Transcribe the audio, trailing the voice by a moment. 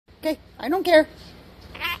Okay, I don't care.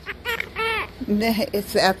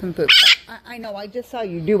 It's the F and poop. I know, I just saw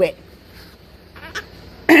you do it.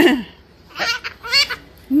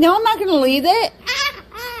 No, I'm not going to leave it.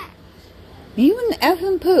 You and the F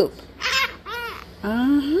and poop.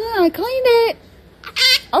 I cleaned it.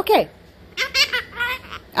 Okay.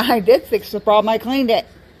 I did fix the problem. I cleaned it.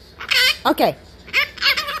 Okay.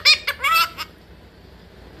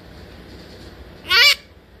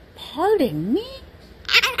 Pardon me?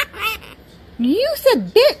 You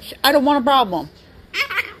said bitch. I don't want a problem.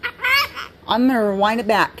 I'm going to rewind it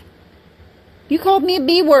back. You called me a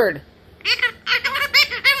B word.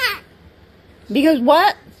 Because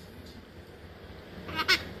what?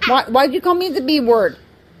 Why'd you call me the B word?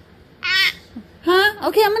 Huh?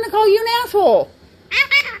 Okay, I'm going to call you an asshole.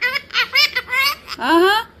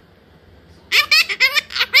 Uh-huh.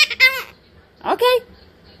 Okay.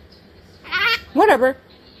 Whatever.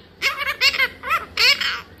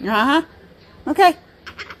 Uh-huh. Okay.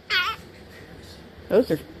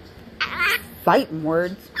 Those are fighting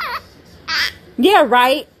words. Yeah,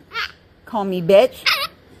 right. Call me bitch.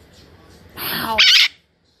 Wow.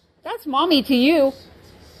 That's mommy to you.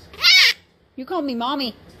 You call me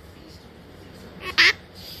mommy.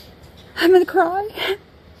 I'm gonna cry. Yeah.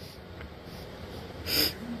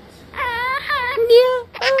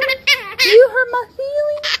 You hurt my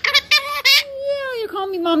feelings. Yeah, you call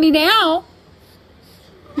me mommy now.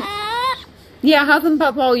 Yeah, huff and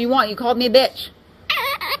puff all you want. You called me a bitch.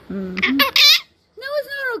 No, it's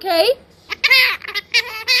not okay.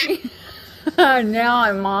 Now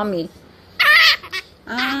I'm mommy.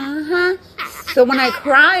 Uh-huh. So when I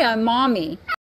cry, I'm mommy.